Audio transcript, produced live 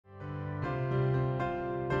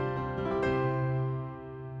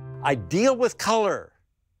I deal with color.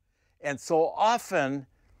 And so often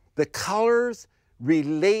the colors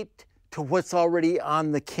relate to what's already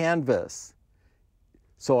on the canvas.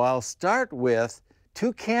 So I'll start with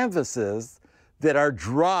two canvases that are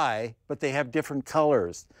dry, but they have different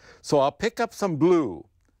colors. So I'll pick up some blue.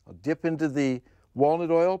 I'll dip into the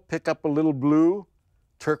walnut oil, pick up a little blue,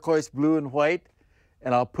 turquoise blue and white,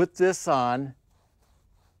 and I'll put this on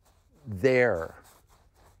there.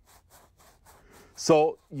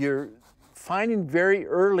 So you're finding very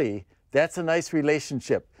early, that's a nice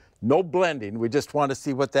relationship. No blending, we just want to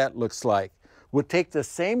see what that looks like. We'll take the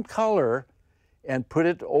same color and put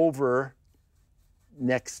it over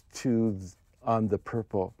next to on the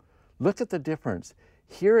purple. Look at the difference.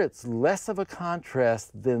 Here it's less of a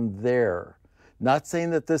contrast than there. Not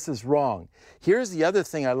saying that this is wrong. Here's the other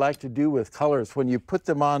thing I like to do with colors when you put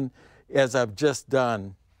them on as I've just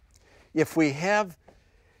done. If we have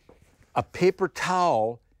a paper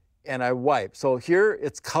towel and I wipe, so here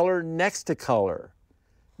it's color next to color.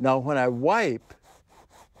 Now when I wipe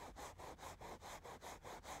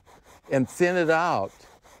and thin it out,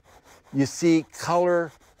 you see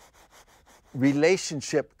color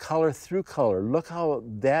relationship, color through color. Look how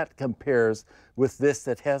that compares with this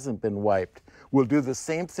that hasn't been wiped. We'll do the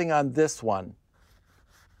same thing on this one.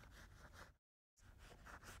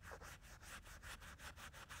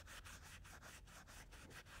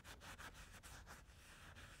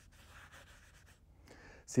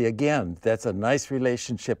 See, again, that's a nice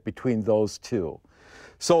relationship between those two.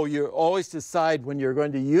 So you always decide when you're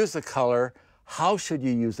going to use a color, how should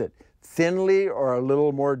you use it? Thinly or a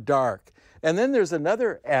little more dark? And then there's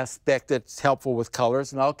another aspect that's helpful with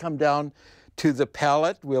colors, and I'll come down to the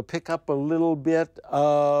palette. We'll pick up a little bit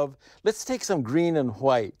of, let's take some green and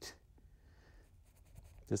white.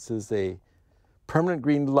 This is a permanent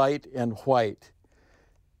green, light and white.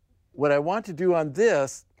 What I want to do on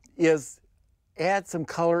this is add some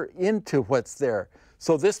color into what's there.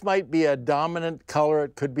 So this might be a dominant color.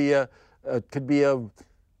 It could be a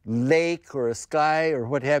lake or a sky or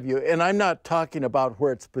what have you. And I'm not talking about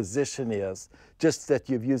where its position is, just that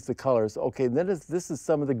you've used the colors. Okay, then this is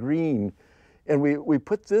some of the green. And we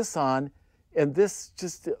put this on, and this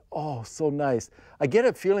just, oh, so nice. I get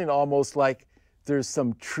a feeling almost like there's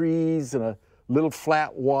some trees and a little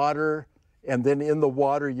flat water, and then in the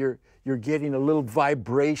water you're getting a little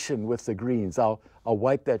vibration with the greens. I'll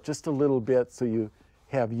wipe that just a little bit so you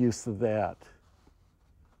have use of that.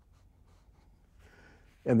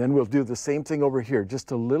 And then we'll do the same thing over here,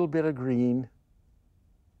 just a little bit of green.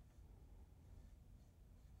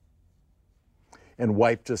 And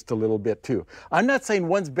wipe just a little bit too. I'm not saying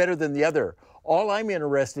one's better than the other. All I'm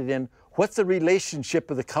interested in, what's the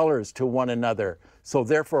relationship of the colors to one another? So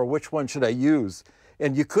therefore, which one should I use?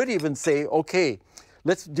 And you could even say, okay,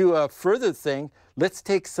 let's do a further thing. Let's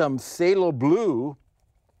take some phthalo blue,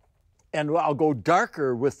 and I'll go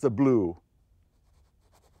darker with the blue.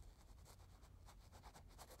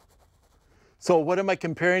 So what am I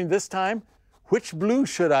comparing this time? Which blue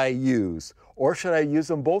should I use? Or should I use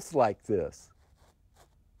them both like this?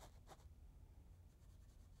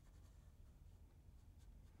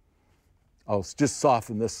 I'll just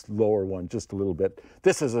soften this lower one just a little bit.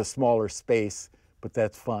 This is a smaller space, but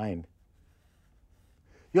that's fine.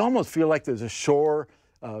 You almost feel like there's a shore,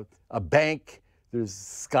 a bank, there's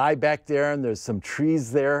sky back there, and there's some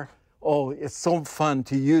trees there. Oh, it's so fun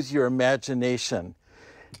to use your imagination.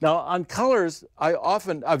 Now on colors,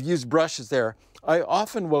 I've used brushes there. I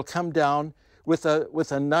often will come down with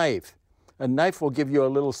a knife. A knife will give you a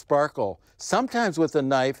little sparkle. Sometimes with a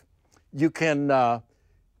knife, you can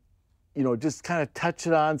just kind of touch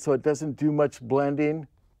it on so it doesn't do much blending.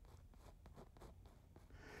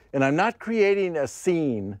 And I'm not creating a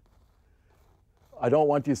scene. I don't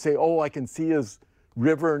want you to say, oh, I can see his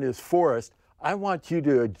river and his forest. I want you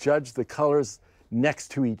to judge the colors next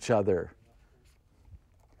to each other.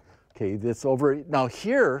 Okay, this over. Now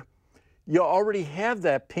here, you already have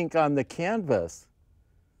that pink on the canvas.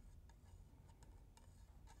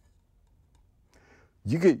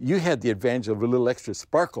 You had the advantage of a little extra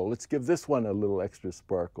sparkle. Let's give this one a little extra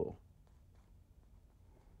sparkle.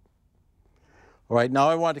 All right, now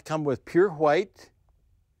I want to come with pure white.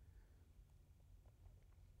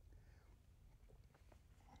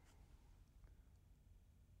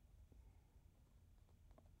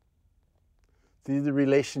 See the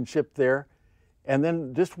relationship there? And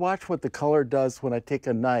then just watch what the color does when I take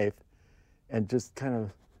a knife and just kind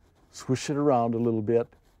of swish it around a little bit.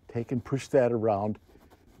 Take and push that around.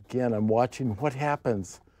 Again, I'm watching what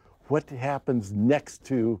happens. What happens next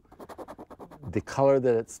to the color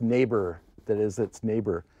that its neighbor, that is its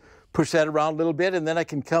neighbor. Push that around a little bit, and then I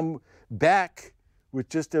can come back with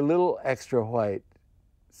just a little extra white.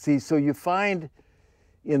 See, so you find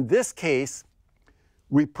in this case,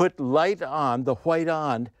 we put light on, the white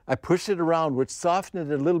on, I push it around, which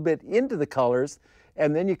softened it a little bit into the colors,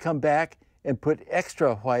 and then you come back and put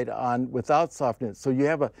extra white on without softening it. So you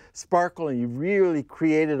have a sparkle and you really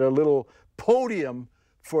created a little podium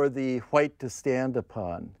for the white to stand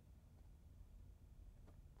upon.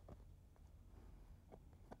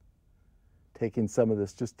 Taking some of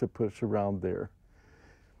this just to push around there.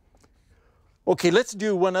 Okay, let's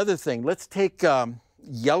do one other thing. Let's take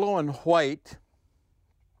yellow and white.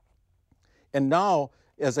 And now,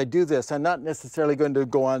 as I do this, I'm not necessarily going to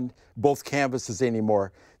go on both canvases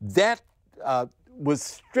anymore. That was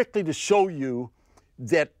strictly to show you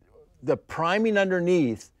that the priming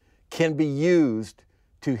underneath can be used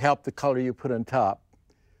to help the color you put on top.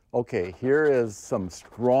 Okay, here is some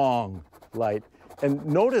strong light. And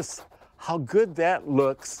notice how good that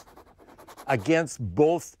looks against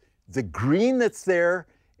both the green that's there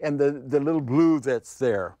and the little blue that's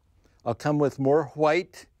there. I'll come with more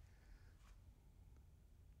white.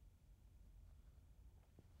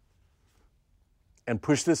 And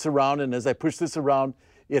push this around, and as I push this around,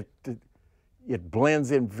 it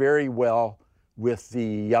blends in very well with the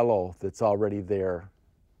yellow that's already there.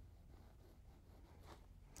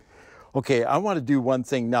 Okay, I want to do one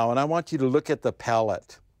thing now, and I want you to look at the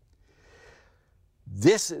palette.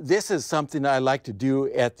 This is something I like to do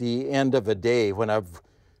at the end of a day when I've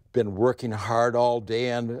been working hard all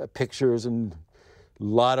day on pictures and a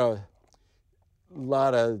lot of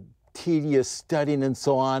tedious studying and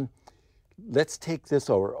so on. Let's take this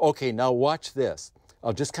over. Okay, now watch this.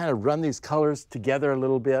 I'll just kind of run these colors together a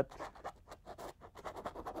little bit.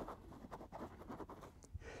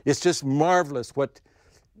 It's just marvelous what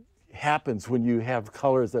happens when you have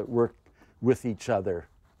colors that work with each other.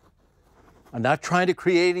 I'm not trying to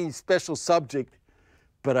create any special subject,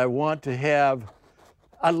 but I want to have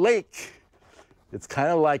a lake. It's kind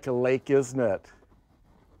of like a lake, isn't it?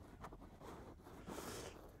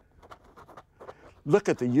 Look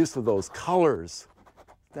at the use of those colors.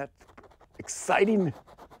 That's exciting.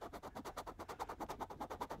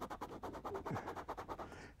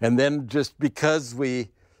 And then just because we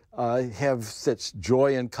have such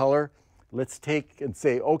joy in color, let's take and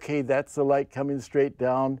say, okay, that's the light coming straight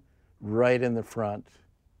down right in the front.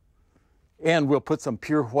 And we'll put some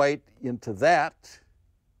pure white into that.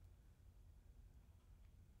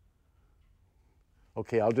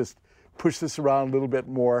 Okay, I'll just push this around a little bit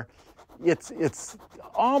more. It's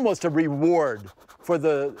almost a reward for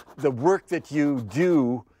the work that you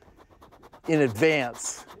do in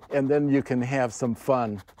advance, and then you can have some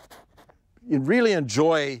fun. You really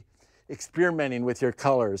enjoy experimenting with your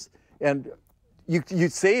colors. And you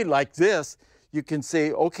say like this, you can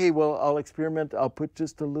say, okay, well, I'll experiment, I'll put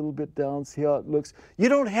just a little bit down, see how it looks. You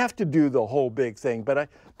don't have to do the whole big thing, but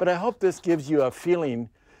I hope this gives you a feeling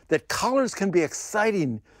that colors can be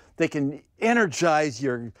exciting. They can energize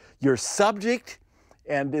your subject,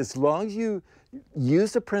 and as long as you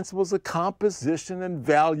use the principles of composition and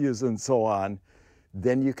values and so on,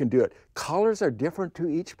 then you can do it. Colors are different to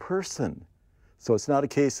each person. So it's not a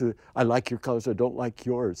case of, I like your colors, I don't like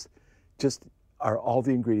yours. Just are all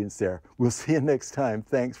the ingredients there. We'll see you next time.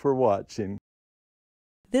 Thanks for watching.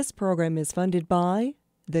 This program is funded by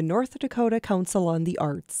the North Dakota Council on the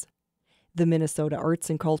Arts, the Minnesota Arts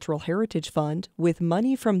and Cultural Heritage Fund, with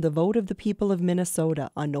money from the vote of the people of Minnesota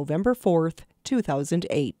on November 4th,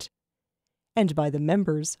 2008, and by the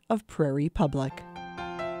members of Prairie Public.